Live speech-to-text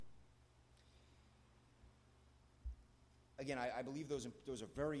again, I believe those are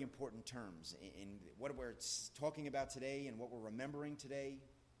very important terms in what we're talking about today and what we're remembering today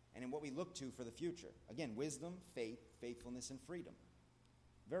and in what we look to for the future. Again, wisdom, faith, faithfulness, and freedom.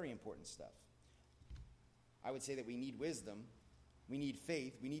 Very important stuff. I would say that we need wisdom, we need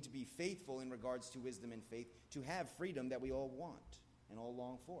faith, we need to be faithful in regards to wisdom and faith to have freedom that we all want and all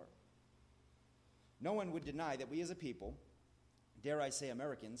long for. No one would deny that we as a people, dare I say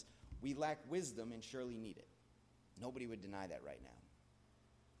Americans, we lack wisdom and surely need it. Nobody would deny that right now.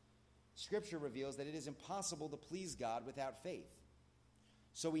 Scripture reveals that it is impossible to please God without faith.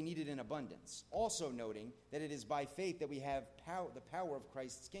 So we need it in abundance. Also noting that it is by faith that we have the power of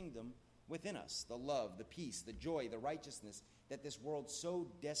Christ's kingdom within us, the love, the peace, the joy, the righteousness that this world so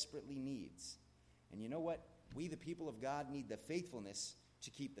desperately needs. And you know what? We, the people of God, need the faithfulness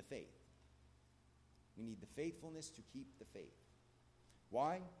to keep the faith. We need the faithfulness to keep the faith.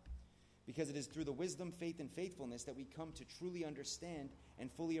 Why? Because it is through the wisdom, faith, and faithfulness that we come to truly understand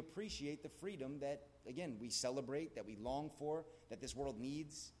and fully appreciate the freedom that, again, we celebrate, that we long for, that this world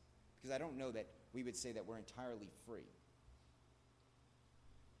needs. Because I don't know that we would say that we're entirely free.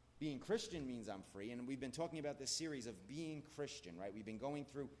 Being Christian means I'm free, and we've been talking about this series of being Christian, right? We've been going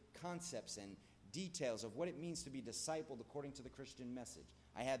through concepts and details of what it means to be discipled according to the Christian message.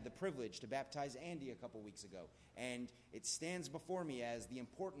 I had the privilege to baptize Andy a couple weeks ago, and it stands before me as the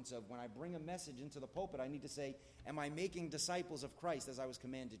importance of when I bring a message into the pulpit, I need to say, am I making disciples of Christ as I was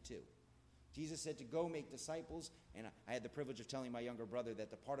commanded to? Jesus said to go make disciples, and I had the privilege of telling my younger brother that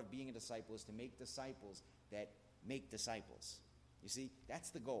the part of being a disciple is to make disciples that make disciples. You see,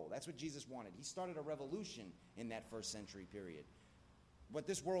 that's the goal. That's what Jesus wanted. He started a revolution in that first century period. What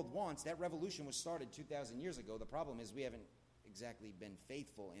this world wants, that revolution was started 2,000 years ago. The problem is we haven't exactly been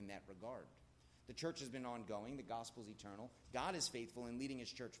faithful in that regard. The church has been ongoing. The gospel is eternal. God is faithful in leading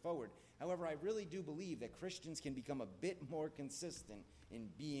his church forward. However, I really do believe that Christians can become a bit more consistent in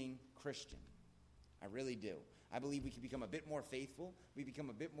being Christian. I really do. I believe we can become a bit more faithful. We become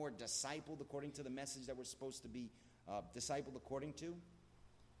a bit more discipled according to the message that we're supposed to be discipled according to.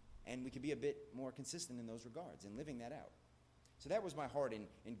 And we can be a bit more consistent in those regards and living that out. So that was my heart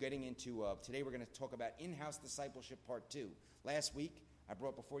in getting into, today we're going to talk about in-house discipleship part 2. Last week, I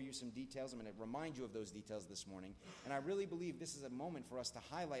brought before you some details. I'm going to remind you of those details this morning. And I really believe this is a moment for us to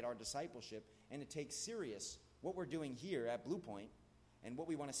highlight our discipleship and to take serious what we're doing here at Blue Point and what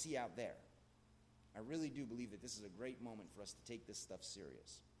we want to see out there. I really do believe that this is a great moment for us to take this stuff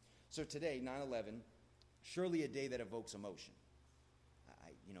serious. So today, 9/11, surely a day that evokes emotion.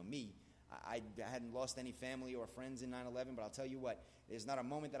 I hadn't lost any family or friends in 9/11, but I'll tell you what, there's not a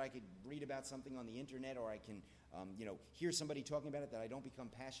moment that I could read about something on the internet or I can, hear somebody talking about it that I don't become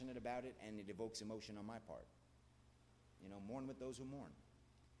passionate about it and it evokes emotion on my part. Mourn with those who mourn.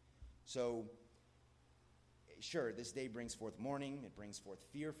 So, sure, this day brings forth mourning. It brings forth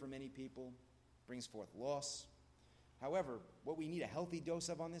fear for many people. Brings forth loss. However, what we need a healthy dose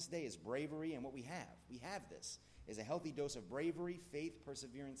of on this day is bravery, and what we have this, is a healthy dose of bravery, faith,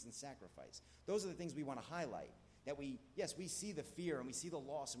 perseverance, and sacrifice. Those are the things we want to highlight. That we see the fear, and we see the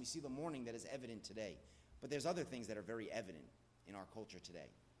loss, and we see the mourning that is evident today. But there's other things that are very evident in our culture today.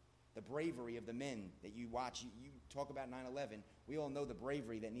 The bravery of the men that you watch, you talk about 9/11, we all know the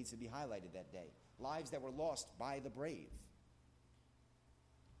bravery that needs to be highlighted that day. Lives that were lost by the brave.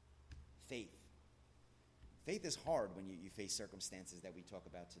 Faith. Faith is hard when you face circumstances that we talk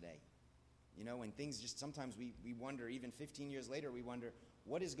about today. When things just, sometimes we wonder, even 15 years later, we wonder,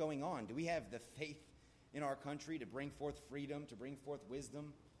 what is going on? Do we have the faith in our country to bring forth freedom, to bring forth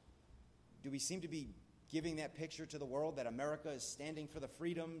wisdom? Do we seem to be giving that picture to the world that America is standing for the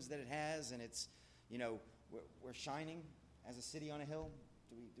freedoms that it has and it's, we're shining as a city on a hill?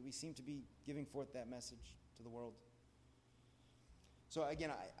 Do we seem to be giving forth that message to the world? So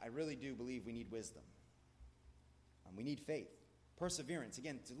again, I really do believe we need wisdom. We need faith. Perseverance.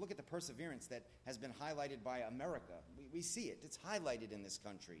 Again, to look at the perseverance that has been highlighted by America. We see it. It's highlighted in this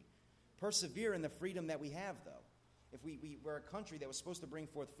country. Persevere in the freedom that we have, though. If we're a country that was supposed to bring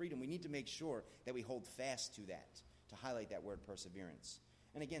forth freedom, we need to make sure that we hold fast to that, to highlight that word perseverance.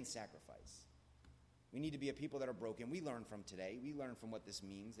 And again, sacrifice. We need to be a people that are broken. We learn from today. We learn from what this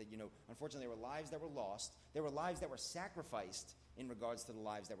means. That, unfortunately, there were lives that were lost. There were lives that were sacrificed in regards to the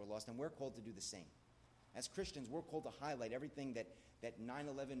lives that were lost, and we're called to do the same. As Christians, we're called to highlight everything that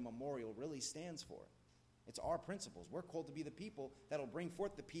 9/11 Memorial really stands for. It's our principles. We're called to be the people that will bring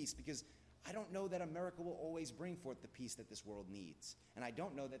forth the peace, because I don't know that America will always bring forth the peace that this world needs. And I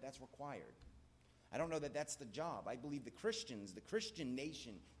don't know that that's required. I don't know that that's the job. I believe the Christians, the Christian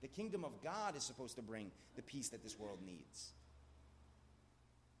nation, the kingdom of God is supposed to bring the peace that this world needs.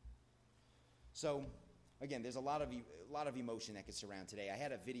 So, again, there's a lot of emotion that could surround today. I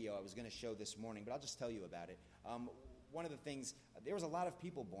had a video I was going to show this morning, but I'll just tell you about it. One of the things, there was a lot of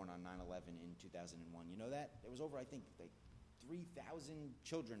people born on 9/11 in 2001. You know that? There was over, I think, like 3,000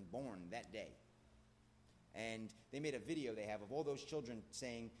 children born that day. And they made a video they have of all those children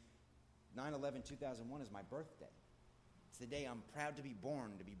saying, 9/11/2001 is my birthday. It's the day I'm proud to be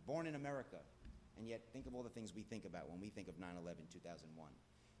born in America. And yet, think of all the things we think about when we think of 9/11/2001.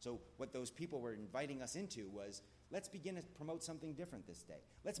 So what those people were inviting us into was, let's begin to promote something different this day.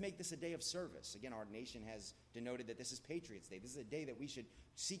 Let's make this a day of service. Again, our nation has denoted that this is Patriots Day. This is a day that we should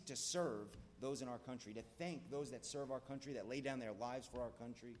seek to serve those in our country, to thank those that serve our country, that lay down their lives for our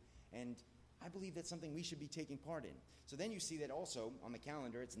country. And I believe that's something we should be taking part in. So then you see that also on the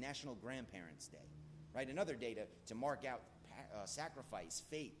calendar, it's National Grandparents Day, right? Another day to mark out sacrifice,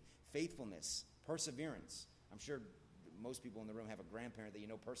 faith, faithfulness, perseverance. I'm sure most people in the room have a grandparent that you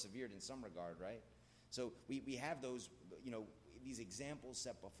know persevered in some regard, right? So we have those, these examples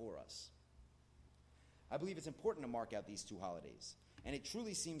set before us. I believe it's important to mark out these two holidays. And it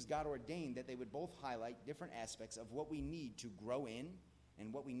truly seems God ordained that they would both highlight different aspects of what we need to grow in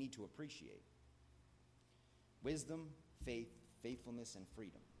and what we need to appreciate. Wisdom, faith, faithfulness, and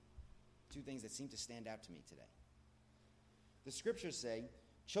freedom. Two things that seem to stand out to me today. The scriptures say,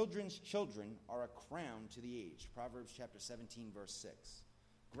 children's children are a crown to the aged. Proverbs chapter 17, verse 6.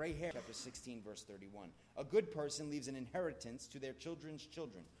 Gray hair, chapter 16, verse 31. A good person leaves an inheritance to their children's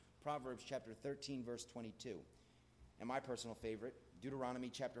children. Proverbs chapter 13, verse 22. And my personal favorite, Deuteronomy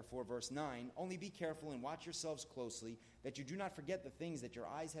chapter 4, verse 9. Only be careful and watch yourselves closely, that you do not forget the things that your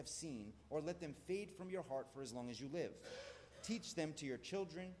eyes have seen, or let them fade from your heart for as long as you live. Teach them to your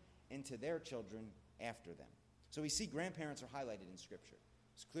children and to their children after them. So we see grandparents are highlighted in Scripture.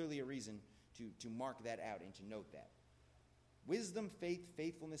 It's clearly a reason to mark that out and to note that. Wisdom, faith,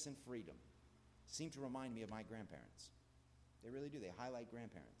 faithfulness, and freedom seem to remind me of my grandparents. They really do. They highlight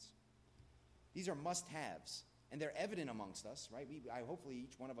grandparents. These are must-haves, and they're evident amongst us, right? Hopefully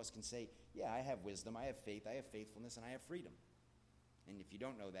each one of us can say, yeah, I have wisdom, I have faith, I have faithfulness, and I have freedom. And if you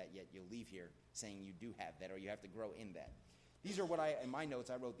don't know that yet, you'll leave here saying you do have that, or you have to grow in that. These are in my notes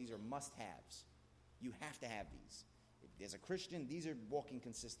I wrote, these are must-haves. You have to have these. As a Christian, these are walking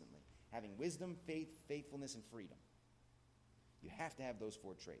consistently. Having wisdom, faith, faithfulness, and freedom. You have to have those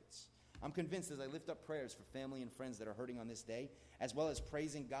four traits. I'm convinced as I lift up prayers for family and friends that are hurting on this day, as well as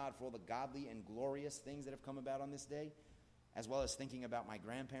praising God for all the godly and glorious things that have come about on this day, as well as thinking about my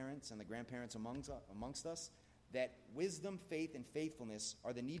grandparents and the grandparents amongst us, that wisdom, faith, and faithfulness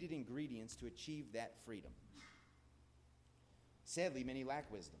are the needed ingredients to achieve that freedom. Sadly, many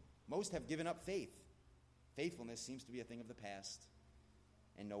lack wisdom. Most have given up faith. Faithfulness seems to be a thing of the past,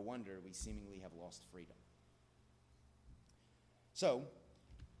 and no wonder we seemingly have lost freedom. So,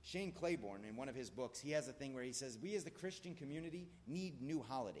 Shane Claiborne, in one of his books, he has a thing where he says, we as the Christian community need new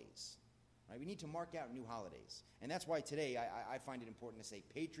holidays. Right? We need to mark out new holidays. And that's why today I find it important to say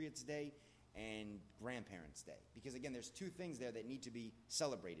Patriots Day and Grandparents Day. Because again, there's two things there that need to be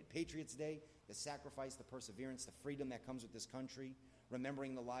celebrated. Patriots Day, the sacrifice, the perseverance, the freedom that comes with this country,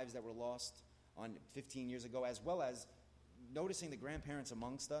 remembering the lives that were lost on 15 years ago, as well as noticing the grandparents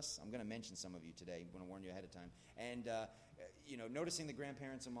amongst us. I'm going to mention some of you today. I'm going to warn you ahead of time. And, noticing the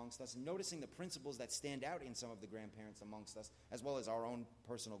grandparents amongst us, and noticing the principles that stand out in some of the grandparents amongst us, as well as our own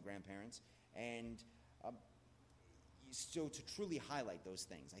personal grandparents. And so to truly highlight those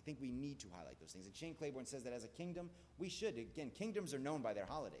things, I think we need to highlight those things. And Shane Claiborne says that as a kingdom, we should. Again, kingdoms are known by their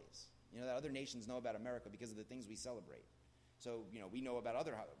holidays. That other nations know about America because of the things we celebrate. So, we know about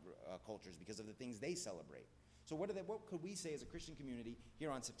other cultures because of the things they celebrate. So what could we say as a Christian community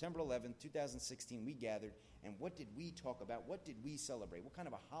here on September 11th, 2016, we gathered, and what did we talk about? What did we celebrate? What kind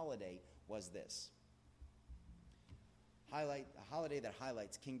of a holiday was this? A holiday that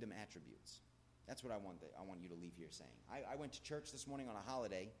highlights kingdom attributes. That's what I want you to leave here saying. I went to church this morning on a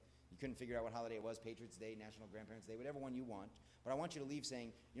holiday. You couldn't figure out what holiday it was, Patriots Day, National Grandparents Day, whatever one you want. But I want you to leave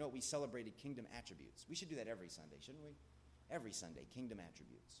saying, we celebrated kingdom attributes. We should do that every Sunday, shouldn't we? Every Sunday, kingdom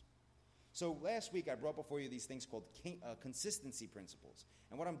attributes. So last week I brought before you these things called consistency principles.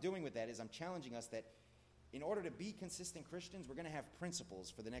 And what I'm doing with that is I'm challenging us that in order to be consistent Christians, we're going to have principles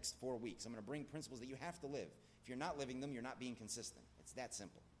for the next 4 weeks. I'm going to bring principles that you have to live. If you're not living them, you're not being consistent. It's that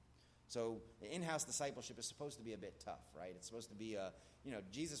simple. So in-house discipleship is supposed to be a bit tough, right? It's supposed to be,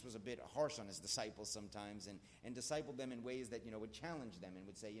 Jesus was a bit harsh on his disciples sometimes and discipled them in ways that, would challenge them and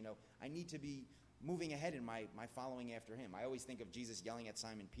would say, I need to be moving ahead in my following after him. I always think of Jesus yelling at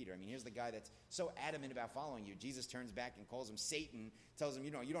Simon Peter. Here's the guy that's so adamant about following you. Jesus turns back and calls him Satan, tells him,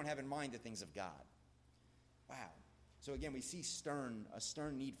 you don't have in mind the things of God. Wow. So again, we see a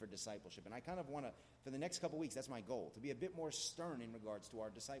stern need for discipleship. And I kind of want to, for the next couple weeks, that's my goal, to be a bit more stern in regards to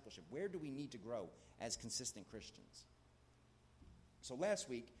our discipleship. Where do we need to grow as consistent Christians? So last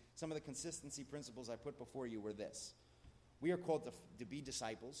week, some of the consistency principles I put before you were this. We are called to be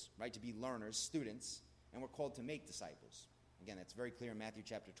disciples, right, to be learners, students, and we're called to make disciples. Again, that's very clear in Matthew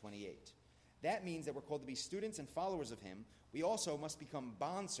chapter 28. That means that we're called to be students and followers of him. We also must become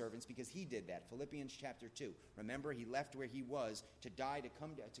bondservants because he did that. Philippians chapter 2. Remember, he left where he was to die,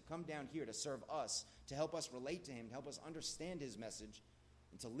 to come down here to serve us, to help us relate to him, to help us understand his message,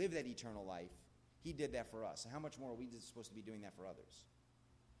 and to live that eternal life. He did that for us. How much more are we supposed to be doing that for others?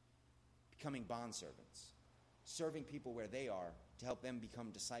 Becoming bondservants. Serving people where they are to help them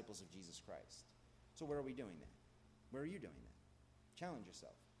become disciples of Jesus Christ. So where are we doing that? Where are you doing that? Challenge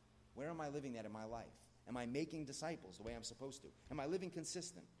yourself. Where am I living that in my life? Am I making disciples the way I'm supposed to? Am I living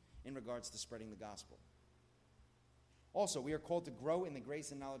consistent in regards to spreading the gospel? Also, we are called to grow in the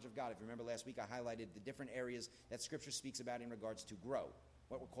grace and knowledge of God. If you remember last week, I highlighted the different areas that Scripture speaks about in regards to grow,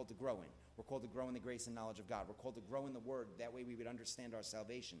 what we're called to grow in. We're called to grow in the grace and knowledge of God. We're called to grow in the Word. That way we would understand our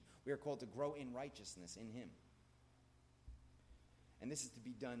salvation. We are called to grow in righteousness in him. And this is to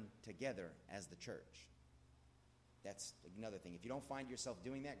be done together as the church. That's another thing. If you don't find yourself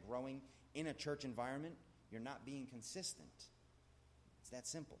doing that, growing in a church environment, you're not being consistent. It's that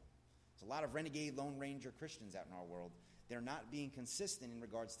simple. There's a lot of renegade Lone Ranger Christians out in our world. They're not being consistent in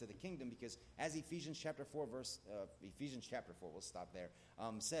regards to the kingdom because as Ephesians chapter 4, we'll stop there,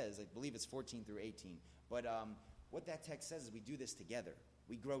 says, I believe it's 14 through 18. But what that text says is we do this together.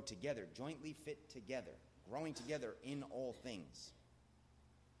 We grow together, jointly fit together, growing together in all things.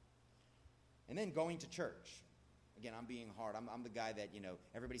 And then going to church. Again, I'm being hard. I'm the guy that,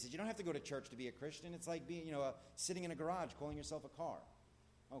 everybody says, you don't have to go to church to be a Christian. It's like being, sitting in a garage calling yourself a car.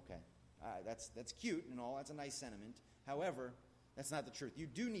 Okay, that's cute and all. That's a nice sentiment. However, that's not the truth. You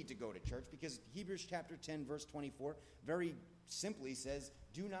do need to go to church because Hebrews chapter 10, verse 24, very simply says,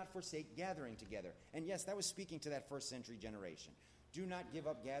 do not forsake gathering together. And yes, that was speaking to that first century generation. Do not give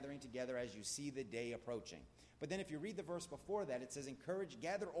up gathering together as you see the day approaching. But then if you read the verse before that, it says,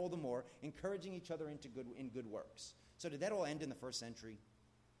 gather all the more, encouraging each other in good works. So did that all end in the first century?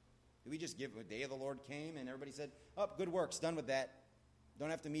 Did we just give the day of the Lord came and everybody said, good works, done with that.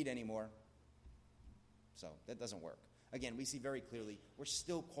 Don't have to meet anymore. So that doesn't work. Again, we see very clearly we're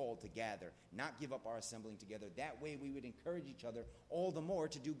still called to gather, not give up our assembling together. That way we would encourage each other all the more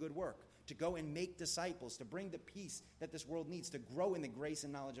to do good work, to go and make disciples, to bring the peace that this world needs, to grow in the grace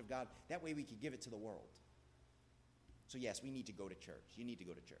and knowledge of God. That way we could give it to the world. So yes, we need to go to church. You need to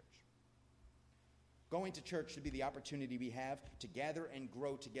go to church. Going to church should be the opportunity we have to gather and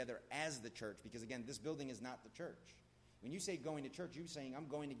grow together as the church, because again, this building is not the church. When you say going to church, you're saying I'm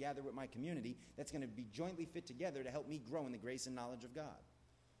going to gather with my community that's going to be jointly fit together to help me grow in the grace and knowledge of God.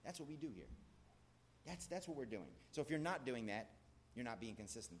 That's what we do here. That's what we're doing. So if you're not doing that, you're not being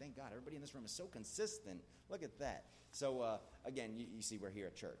consistent. Thank God, everybody in this room is so consistent. Look at that. So again, you see we're here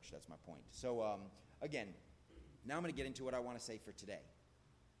at church. That's my point. So again, now I'm going to get into what I want to say for today.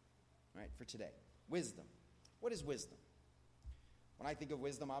 All right, for today. Wisdom. What is wisdom? When I think of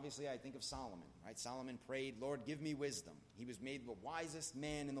wisdom, obviously I think of Solomon. Right? Solomon prayed, Lord, give me wisdom. He was made the wisest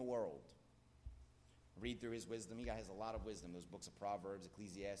man in the world. Read through his wisdom. He has a lot of wisdom. Those books of Proverbs,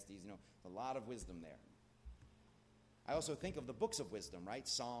 Ecclesiastes, a lot of wisdom there. I also think of the books of wisdom, right?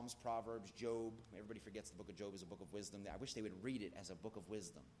 Psalms, Proverbs, Job. Everybody forgets the book of Job is a book of wisdom. I wish they would read it as a book of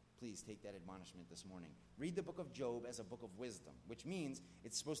wisdom. Please take that admonishment this morning. Read the book of Job as a book of wisdom, which means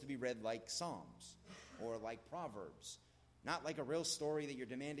it's supposed to be read like Psalms or like Proverbs. Not like a real story that you're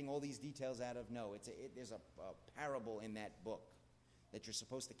demanding all these details out of. No, there's a parable in that book that you're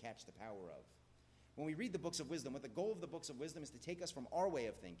supposed to catch the power of. When we read the books of wisdom, what the goal of the books of wisdom is to take us from our way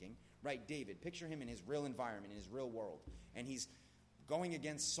of thinking, right? David, picture him in his real environment, in his real world. And he's going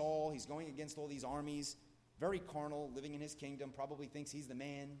against Saul. He's going against all these armies, very carnal, living in his kingdom, probably thinks he's the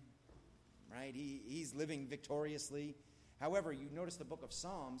man, right? He's living victoriously. However, you notice the book of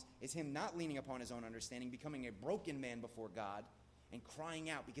Psalms is him not leaning upon his own understanding, becoming a broken man before God and crying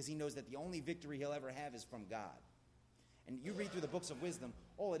out because he knows that the only victory he'll ever have is from God. And you read through the books of wisdom,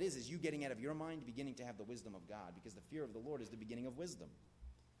 all it is you getting out of your mind, beginning to have the wisdom of God, because the fear of the Lord is the beginning of wisdom.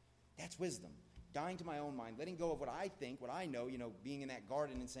 That's wisdom. Dying to my own mind, letting go of what I think, what I know, being in that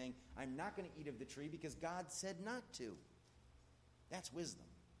garden and saying, I'm not going to eat of the tree because God said not to. That's wisdom.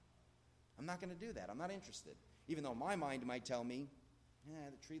 I'm not going to do that. I'm not interested. Even though my mind might tell me,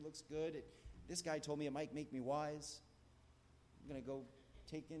 the tree looks good. This guy told me it might make me wise. I'm going to go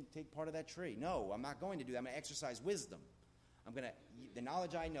take part of that tree. No, I'm not going to do that. I'm going to exercise wisdom. The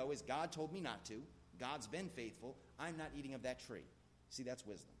knowledge I know is God told me not to. God's been faithful. I'm not eating of that tree. See, that's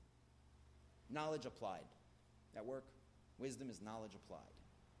wisdom. Knowledge applied. That work? Wisdom is knowledge applied.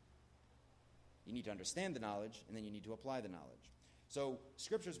 You need to understand the knowledge, and then you need to apply the knowledge. So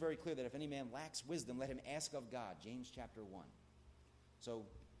Scripture is very clear that if any man lacks wisdom, let him ask of God. James chapter 1. So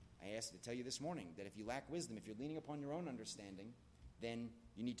I asked to tell you this morning that if you lack wisdom, if you're leaning upon your own understanding, then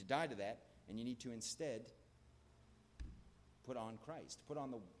you need to die to that, and you need to instead put on Christ.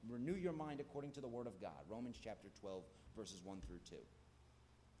 Renew your mind according to the Word of God. Romans chapter 12, verses 1 through 2.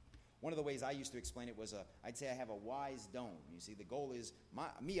 One of the ways I used to explain it was, I'd say I have a wise dome. You see, the goal is,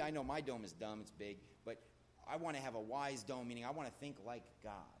 I know my dome is dumb, it's big, but I want to have a wise dome, meaning I want to think like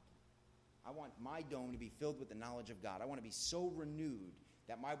God. I want my dome to be filled with the knowledge of God. I want to be so renewed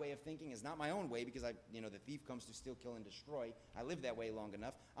that my way of thinking is not my own way, because the thief comes to steal, kill, and destroy. I live that way long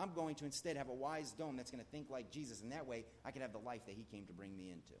enough. I'm going to instead have a wise dome that's going to think like Jesus, and that way I can have the life that he came to bring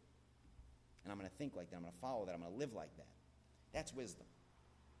me into. And I'm going to think like that. I'm going to follow that. I'm going to live like that. That's wisdom.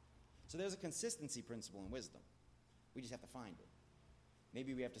 So there's a consistency principle in wisdom. We just have to find it.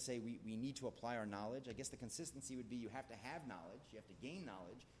 Maybe we have to say we need to apply our knowledge. I guess the consistency would be you have to have knowledge, you have to gain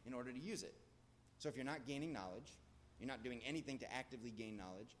knowledge in order to use it. So if you're not gaining knowledge, you're not doing anything to actively gain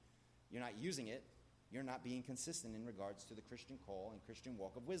knowledge, you're not using it, you're not being consistent in regards to the Christian call and Christian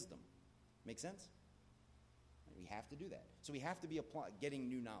walk of wisdom. Make sense? We have to do that. So we have to be getting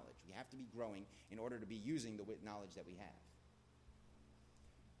new knowledge. We have to be growing in order to be using the knowledge that we have.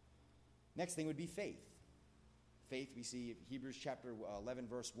 Next thing would be faith. Faith, we see Hebrews chapter 11,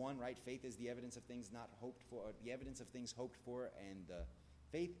 verse 1, right? Faith is the evidence of things not hoped for, or the evidence of things hoped for, and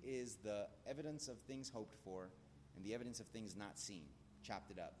faith is the evidence of things hoped for, and the evidence of things not seen.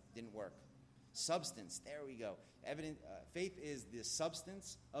 Chopped it up. Didn't work. Substance, there we go. Faith is the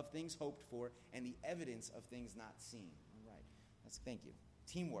substance of things hoped for, and the evidence of things not seen. All right. Thank you.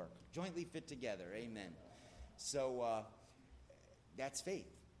 Teamwork. Jointly fit together. Amen. So that's faith.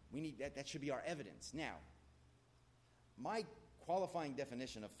 We need that should be our evidence. Now, my qualifying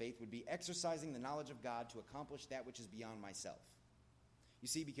definition of faith would be exercising the knowledge of God to accomplish that which is beyond myself. You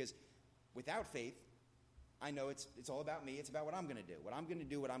see, because without faith, I know it's all about me. It's about what I'm going to do. What I'm going to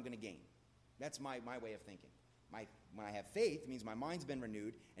do, what I'm going to gain. That's my way of thinking. When I have faith, it means my mind's been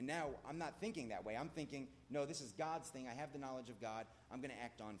renewed, and now I'm not thinking that way. I'm thinking, no, this is God's thing. I have the knowledge of God. I'm going to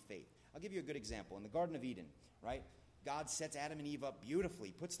act on faith. I'll give you a good example. In the Garden of Eden, right? God sets Adam and Eve up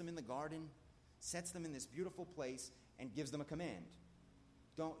beautifully, puts them in the garden, sets them in this beautiful place, and gives them a command.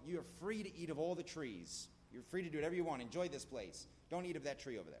 You're free to eat of all the trees. You're free to do whatever you want. Enjoy this place. Don't eat of that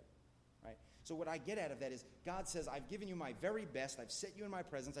tree over there. Right? So what I get out of that is God says, I've given you my very best. I've set you in my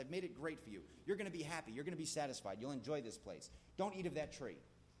presence. I've made it great for you. You're going to be happy. You're going to be satisfied. You'll enjoy this place. Don't eat of that tree.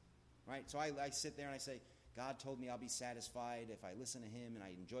 Right? So I sit there and I say, God told me I'll be satisfied if I listen to him and I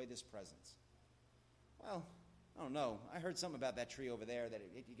enjoy this presence. Well, I don't know. I heard something about that tree over there that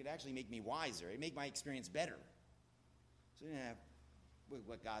it could actually make me wiser. It'd make my experience better. So,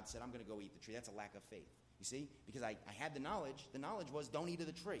 what God said, I'm going to go eat the tree. That's a lack of faith. You see? Because I had the knowledge. The knowledge was don't eat of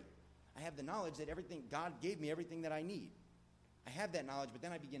the tree. I have the knowledge that God gave me everything that I need. I have that knowledge, but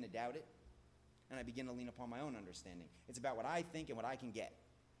then I begin to doubt it, and I begin to lean upon my own understanding. It's about what I think and what I can get.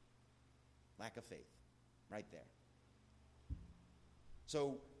 Lack of faith. Right there.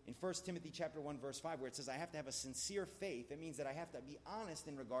 So, in 1 Timothy chapter 1, verse 5, where it says I have to have a sincere faith, it means that I have to be honest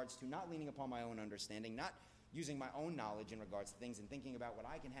in regards to not leaning upon my own understanding, not using my own knowledge in regards to things and thinking about what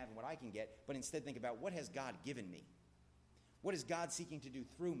I can have and what I can get, but instead think about what has God given me? What is God seeking to do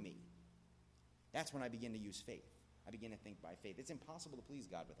through me? That's when I begin to use faith. I begin to think by faith. It's impossible to please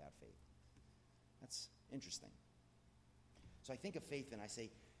God without faith. That's interesting. So I think of faith and I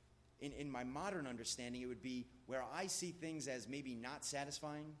say, in my modern understanding, it would be where I see things as maybe not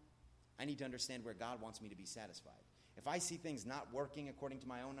satisfying, I need to understand where God wants me to be satisfied. If I see things not working according to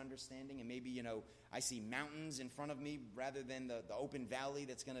my own understanding, and maybe, I see mountains in front of me rather than the open valley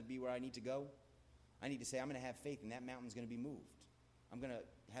that's going to be where I need to go, I need to say, I'm going to have faith, and that mountain's going to be moved. I'm going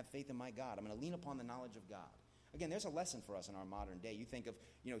to have faith in my God. I'm going to lean upon the knowledge of God. Again, there's a lesson for us in our modern day. You think of,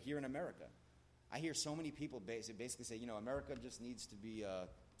 here in America. I hear so many people basically say, America just needs to be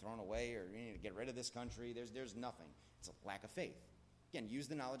thrown away, or you need to get rid of this country. There's nothing. It's a lack of faith. Again, use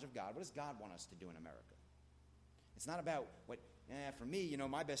the knowledge of God. What does God want us to do in America? It's not about for me,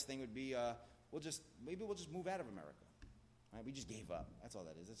 my best thing would be we'll just move out of America. Right? We just gave up. That's all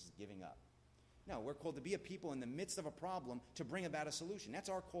that is. This is giving up. No, we're called to be a people in the midst of a problem to bring about a solution. That's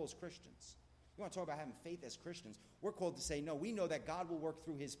our call as Christians. You want to talk about having faith as Christians? We're called to say, no, we know that God will work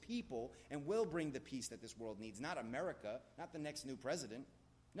through his people and will bring the peace that this world needs. Not America, not the next new president.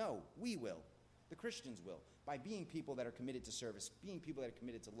 No, we will. the Christian's will, by being people that are committed to service, being people that are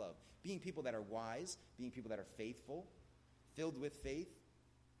committed to love, being people that are wise, being people that are faithful, filled with faith,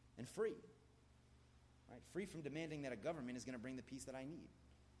 and free. Right? Free from demanding that a government is going to bring the peace that I need.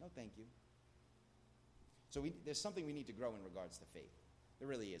 No, thank you. So there's something we need to grow in regards to faith. There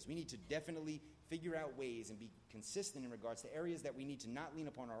really is. We need to definitely figure out ways and be consistent in regards to areas that we need to not lean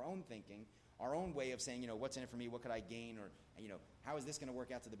upon our own thinking, our own way of saying, what's in it for me, what could I gain, or, how is this going to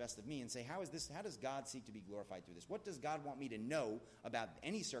work out to the best of me, and say, how does God seek to be glorified through this? What does God want me to know about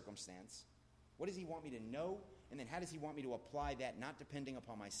any circumstance? What does he want me to know? And then how does he want me to apply that, not depending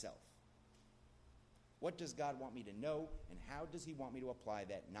upon myself? What does God want me to know, and how does he want me to apply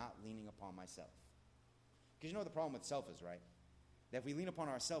that, not leaning upon myself? Because the problem with self is, right? That if we lean upon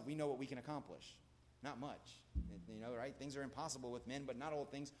ourselves, we know what we can accomplish. Not much. Right? Things are impossible with men, but not all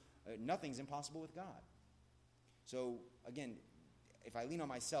things, nothing's impossible with God. So, again, if I lean on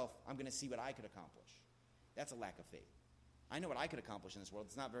myself, I'm going to see what I could accomplish. That's a lack of faith. I know what I could accomplish in this world.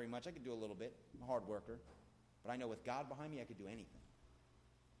 It's not very much. I could do a little bit. I'm a hard worker. But I know with God behind me, I could do anything.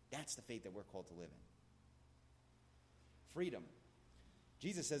 That's the faith that we're called to live in. Freedom.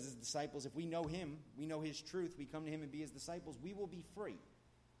 Jesus says his disciples, if we know him, we know his truth, we come to him and be his disciples, we will be free.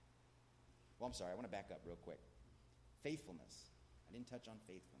 Well, I'm sorry, I want to back up real quick. Faithfulness. I didn't touch on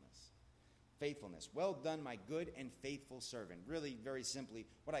faithfulness. Faithfulness. Well done, my good and faithful servant. Really, very simply,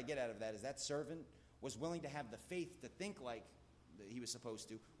 what I get out of that is that servant was willing to have the faith to think like he was supposed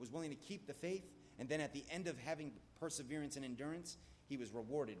to, was willing to keep the faith, and then at the end of having perseverance and endurance, he was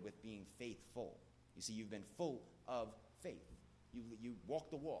rewarded with being faithful. You see, you've been full of faith. You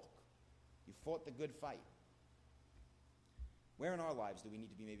walked the walk. You fought the good fight. Where in our lives do we need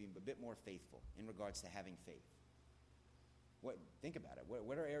to be maybe a bit more faithful in regards to having faith? Think about it.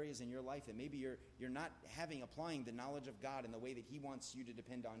 What are areas in your life that maybe you're not applying the knowledge of God in the way that he wants you to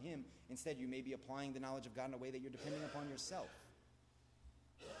depend on him? Instead, you may be applying the knowledge of God in a way that you're depending upon yourself.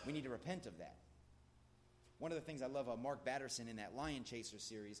 We need to repent of that. One of the things I love Mark Batterson in that Lion Chaser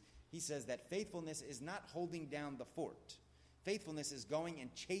series, he says that faithfulness is not holding down the fort. Faithfulness is going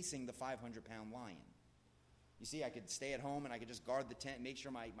and chasing the 500-pound lion. You see, I could stay at home and I could just guard the tent, make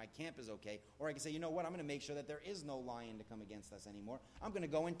sure my camp is okay. Or I could say, you know what, I'm going to make sure that there is no lion to come against us anymore. I'm going to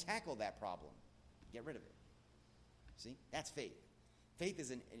go and tackle that problem. Get rid of it. See, that's faith. Faith is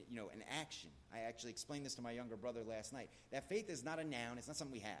an action. I actually explained this to my younger brother last night. That faith is not a noun. It's not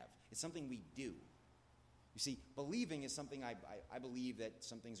something we have. It's something we do. You see, believing is something I believe that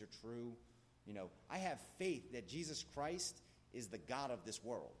some things are true. I have faith that Jesus Christ is the God of this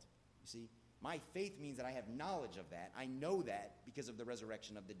world. You see, my faith means that I have knowledge of that. I know that because of the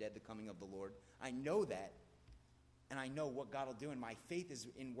resurrection of the dead, the coming of the Lord. I know that, and I know what God will do, and my faith is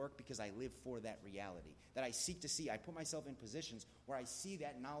in work because I live for that reality, that I seek to see. I put myself in positions where I see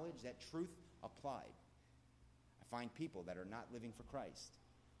that knowledge, that truth applied. I find people that are not living for Christ.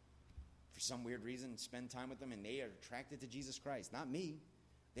 For some weird reason, spend time with them, and they are attracted to Jesus Christ. Not me.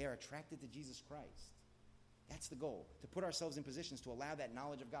 They are attracted to Jesus Christ. That's the goal, to put ourselves in positions to allow that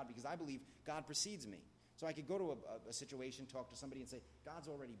knowledge of God, because I believe God precedes me. So I could go to a situation, talk to somebody, and say, God's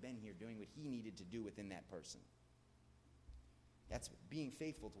already been here doing what he needed to do within that person. That's being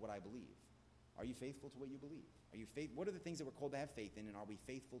faithful to what I believe. Are you faithful to what you believe? What are the things that we're called to have faith in, and are we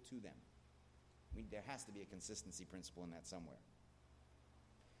faithful to them? There has to be a consistency principle in that somewhere.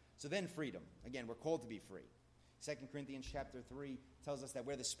 So then freedom. Again, we're called to be free. 2 Corinthians chapter 3 tells us that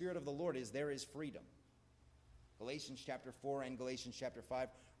where the Spirit of the Lord is, there is freedom. Galatians chapter 4 and Galatians chapter 5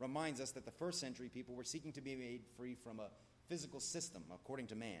 reminds us that the first century people were seeking to be made free from a physical system according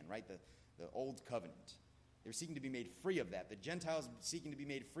to man, right? The old covenant. They were seeking to be made free of that. The Gentiles seeking to be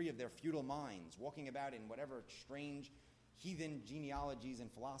made free of their feudal minds, walking about in whatever strange heathen genealogies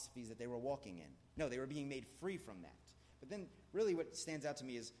and philosophies that they were walking in. No, they were being made free from that. But then really what stands out to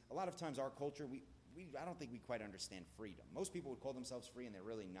me is a lot of times our culture, I don't think we quite understand freedom. Most people would call themselves free, and they're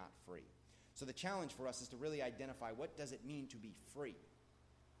really not free. So the challenge for us is to really identify, what does it mean to be free?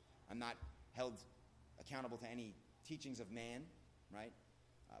 I'm not held accountable to any teachings of man, right?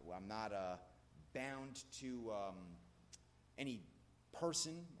 I'm not bound to any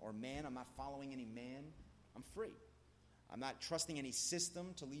person or man. I'm not following any man. I'm free. I'm not trusting any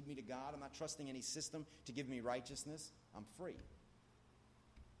system to lead me to God. I'm not trusting any system to give me righteousness. I'm free.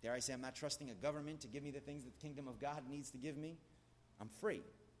 Dare I say, I'm not trusting a government to give me the things that the kingdom of God needs to give me. I'm free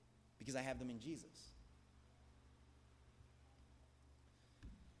because I have them in Jesus.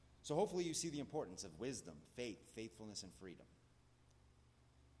 So hopefully you see the importance of wisdom, faith, faithfulness, and freedom.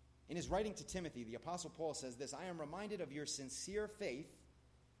 In his writing to Timothy, the Apostle Paul says this, I am reminded of your sincere faith,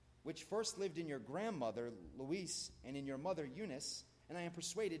 which first lived in your grandmother, Lois, and in your mother, Eunice, and I am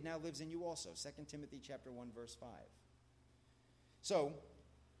persuaded now lives in you also. 2 Timothy chapter 1, verse 5. So,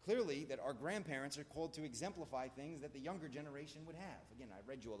 clearly that our grandparents are called to exemplify things that the younger generation would have. Again, I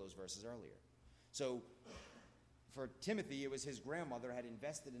read you all those verses earlier. So, for Timothy, it was his grandmother had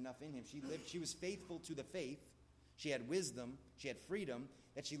invested enough in him. She was faithful to the faith. She had wisdom. She had freedom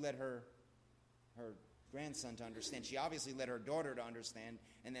that she led her grandson to understand. She obviously led her daughter to understand,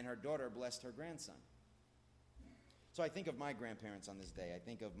 and then her daughter blessed her grandson. So I think of my grandparents on this day. I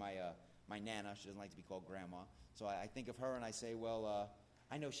think of my Nana. She doesn't like to be called grandma. So I think of her and I say, well,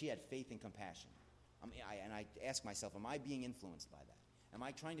 I know she had faith and compassion. And I ask myself, am I being influenced by that? Am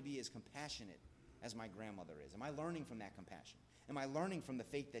I trying to be as compassionate as my grandmother is? Am I learning from that compassion? Am I learning from the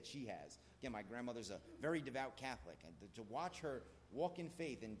faith that she has? Again, my grandmother's a very devout Catholic. And to watch her walk in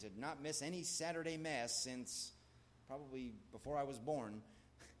faith and to not miss any Saturday Mass since probably before I was born,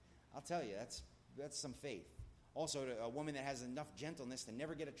 I'll tell you, that's some faith. Also, a woman that has enough gentleness to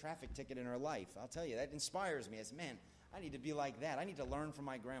never get a traffic ticket in her life, I'll tell you, that inspires me. I say, man, I need to be like that. I need to learn from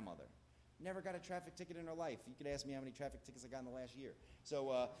my grandmother. Never got a traffic ticket in her life. You could ask me how many traffic tickets I got in the last year.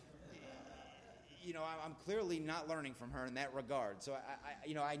 So, I'm clearly not learning from her in that regard. So,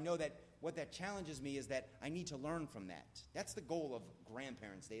 I know that what that challenges me is that I need to learn from that. That's the goal of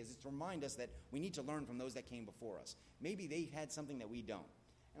Grandparents' Day, is to remind us that we need to learn from those that came before us. Maybe they had something that we don't.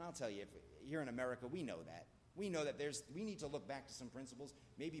 And I'll tell you, here in America, we know that. We know that we need to look back to some principles,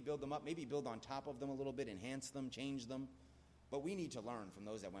 maybe build them up, maybe build on top of them a little bit, enhance them, change them. But we need to learn from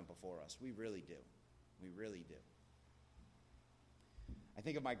those that went before us. We really do. We really do. I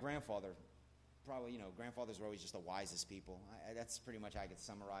think of my grandfather. Probably, grandfathers were always just the wisest people. That's pretty much how I could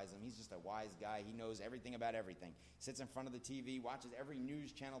summarize him. He's just a wise guy. He knows everything about everything. Sits in front of the TV, watches every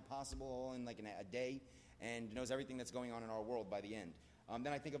news channel possible all in a day, and knows everything that's going on in our world by the end.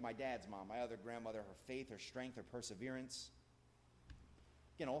 Then I think of my dad's mom, my other grandmother, her faith, her strength, her perseverance.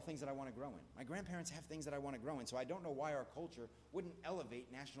 Again, all things that I want to grow in. My grandparents have things that I want to grow in, so I don't know why our culture wouldn't elevate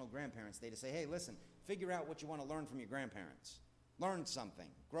National Grandparents' Day to say, hey, listen, figure out what you want to learn from your grandparents. Learn something.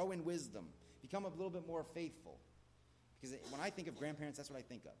 Grow in wisdom. Become a little bit more faithful. Because when I think of grandparents, that's what I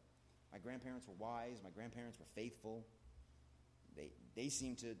think of. My grandparents were wise. My grandparents were faithful. They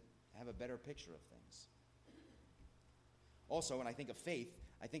seem to have a better picture of things. Also, when I think of faith,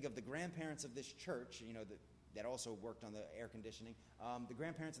 I think of the grandparents of this church, that also worked on the air conditioning. The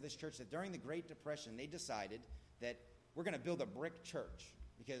grandparents of this church, that during the Great Depression, they decided that we're going to build a brick church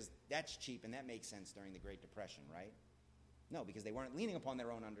because that's cheap and that makes sense during the Great Depression, right? No, because they weren't leaning upon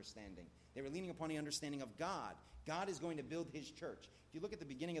their own understanding. They were leaning upon the understanding of God. God is going to build his church. If you look at the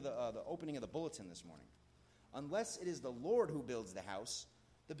beginning of the opening of the bulletin this morning, unless it is the Lord who builds the house,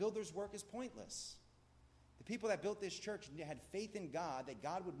 the builder's work is pointless. The people that built this church had faith in God, that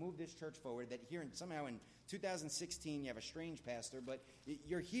God would move this church forward, that here somehow in 2016 you have a strange pastor, but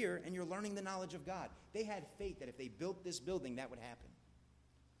you're here and you're learning the knowledge of God. They had faith that if they built this building, that would happen.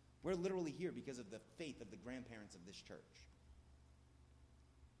 We're literally here because of the faith of the grandparents of this church.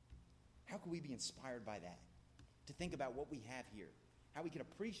 How can we be inspired by that? To think about what we have here, how we can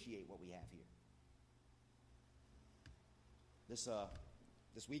appreciate what we have here.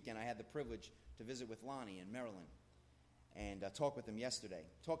 This weekend I had the privilege to visit with Lonnie in Maryland and talk with them yesterday,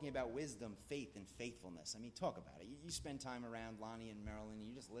 talking about wisdom, faith, and faithfulness. I mean, talk about it. You spend time around Lonnie in Maryland, and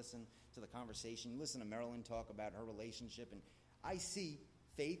you just listen to the conversation. You listen to Maryland talk about her relationship, and I see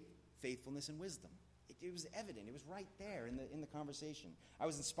faith, faithfulness, and wisdom. It was evident. It was right there in the conversation. I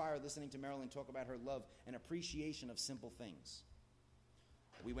was inspired listening to Marilyn talk about her love and appreciation of simple things.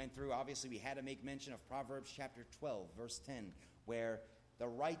 We went through, obviously, we had to make mention of Proverbs chapter 12, verse 10, where the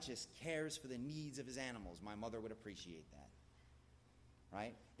righteous cares for the needs of his animals. My mother would appreciate that.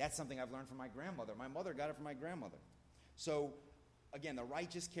 Right? That's something I've learned from my grandmother. My mother got it from my grandmother. So, again, the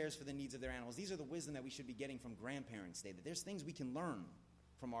righteous cares for the needs of their animals. These are the wisdom that we should be getting from Grandparents' Day, that there's things we can learn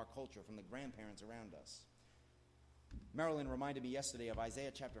from our culture, from the grandparents around us. Marilyn reminded me yesterday of Isaiah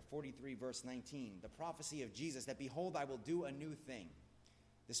chapter 43, verse 19, the prophecy of Jesus, that behold, I will do a new thing.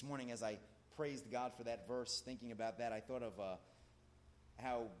 This morning as I praised God for that verse, thinking about that, I thought of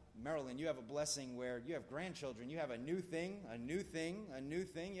how, Marilyn, you have a blessing where you have grandchildren. You have a new thing, a new thing, a new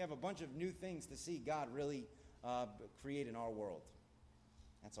thing. You have a bunch of new things to see God really create in our world.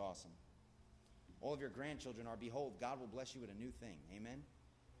 That's awesome. All of your grandchildren are, behold, God will bless you with a new thing. Amen?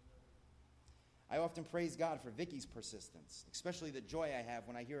 I often praise God for Vicky's persistence, especially the joy I have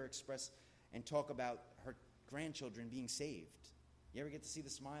when I hear her express and talk about her grandchildren being saved. You ever get to see the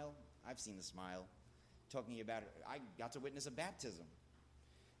smile? I've seen the smile. Talking about it, I got to witness a baptism.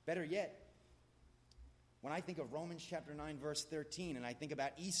 Better yet, when I think of Romans chapter 9, verse 13, and I think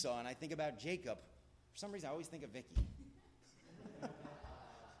about Esau and I think about Jacob, for some reason I always think of Vicky.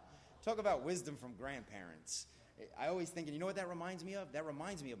 Talk about wisdom from grandparents. I always think, and you know what that reminds me of? That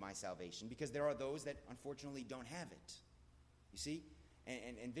reminds me of my salvation, because there are those that unfortunately don't have it. You see?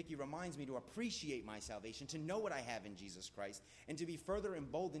 And Vicky reminds me to appreciate my salvation, to know what I have in Jesus Christ, and to be further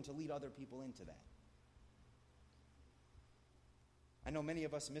emboldened to lead other people into that. I know many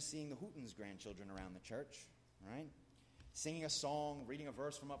of us miss seeing the Hooten's grandchildren around the church, right? Singing a song, reading a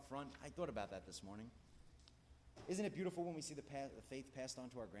verse from up front. I thought about that this morning. Isn't it beautiful when we see the faith passed on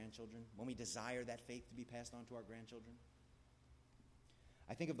to our grandchildren? When we desire that faith to be passed on to our grandchildren?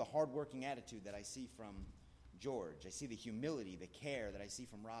 I think of the hardworking attitude that I see from George. I see the humility, the care that I see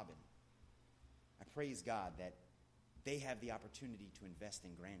from Robin. I praise God that they have the opportunity to invest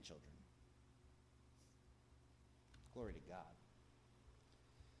in grandchildren. Glory to God.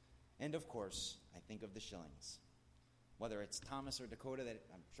 And of course, I think of the Shillings. Whether it's Thomas or Dakota, that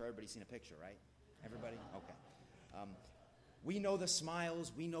I'm sure everybody's seen a picture, right? Everybody? Okay. We know the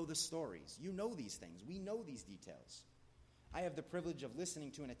smiles, we know the stories. You know these things. We know these details. I have the privilege of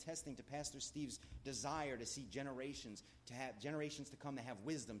listening to and attesting to Pastor Steve's desire to see generations to come to have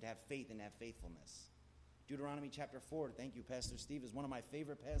wisdom, to have faith, and to have faithfulness. Deuteronomy chapter 4, thank you, Pastor Steve, is one of my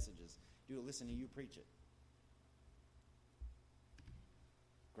favorite passages. Do listen to you preach it.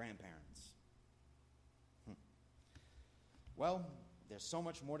 Grandparents. Well, there's so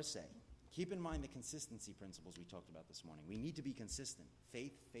much more to say. Keep in mind the consistency principles we talked about this morning. We need to be consistent.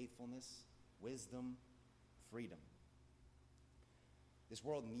 Faith, faithfulness, wisdom, freedom. This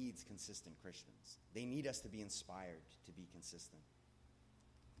world needs consistent Christians. They need us to be inspired to be consistent.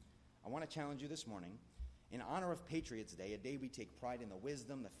 I want to challenge you this morning. In honor of Patriots Day, a day we take pride in the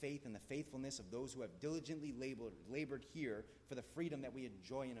wisdom, the faith, and the faithfulness of those who have diligently labored here for the freedom that we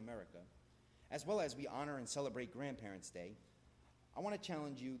enjoy in America, as well as we honor and celebrate Grandparents Day, I want to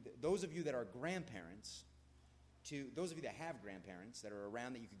challenge you, those of you that are grandparents, those of you that have grandparents that are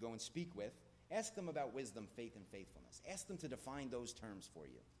around that you could go and speak with, ask them about wisdom, faith, and faithfulness. Ask them to define those terms for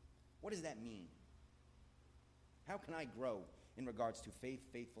you. What does that mean? How can I grow in regards to faith,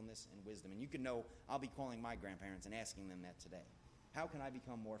 faithfulness, and wisdom? And you can know I'll be calling my grandparents and asking them that today. How can I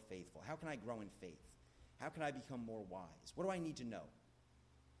become more faithful? How can I grow in faith? How can I become more wise? What do I need to know?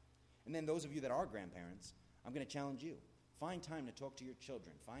 And then those of you that are grandparents, I'm going to challenge you. Find time to talk to your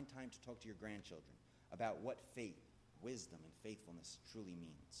children. Find time to talk to your grandchildren about what faith, wisdom, and faithfulness truly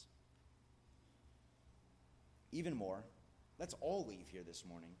means. Even more, let's all leave here this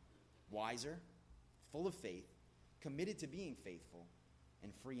morning wiser, full of faith, committed to being faithful,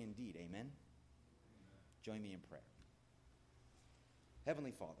 and free indeed. Amen? Join me in prayer.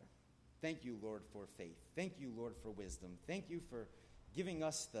 Heavenly Father, thank you, Lord, for faith. Thank you, Lord, for wisdom. Thank you for giving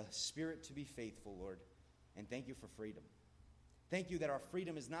us the spirit to be faithful, Lord. And thank you for freedom. Thank you that our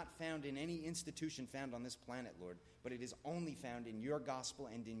freedom is not found in any institution found on this planet, Lord, but it is only found in your gospel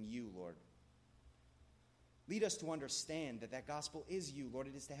and in you, Lord. Lead us to understand that that gospel is you, Lord.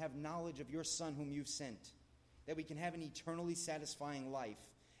 It is to have knowledge of your Son whom you've sent, that we can have an eternally satisfying life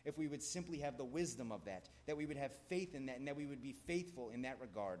if we would simply have the wisdom of that we would have faith in that, and that we would be faithful in that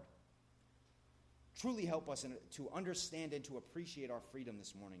regard. Truly help us to understand and to appreciate our freedom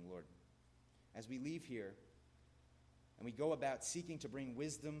this morning, Lord, as we leave here and we go about seeking to bring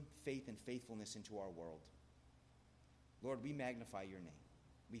wisdom, faith, and faithfulness into our world. Lord, we magnify your name.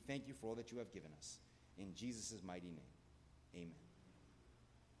 We thank you for all that you have given us. In Jesus' mighty name, amen.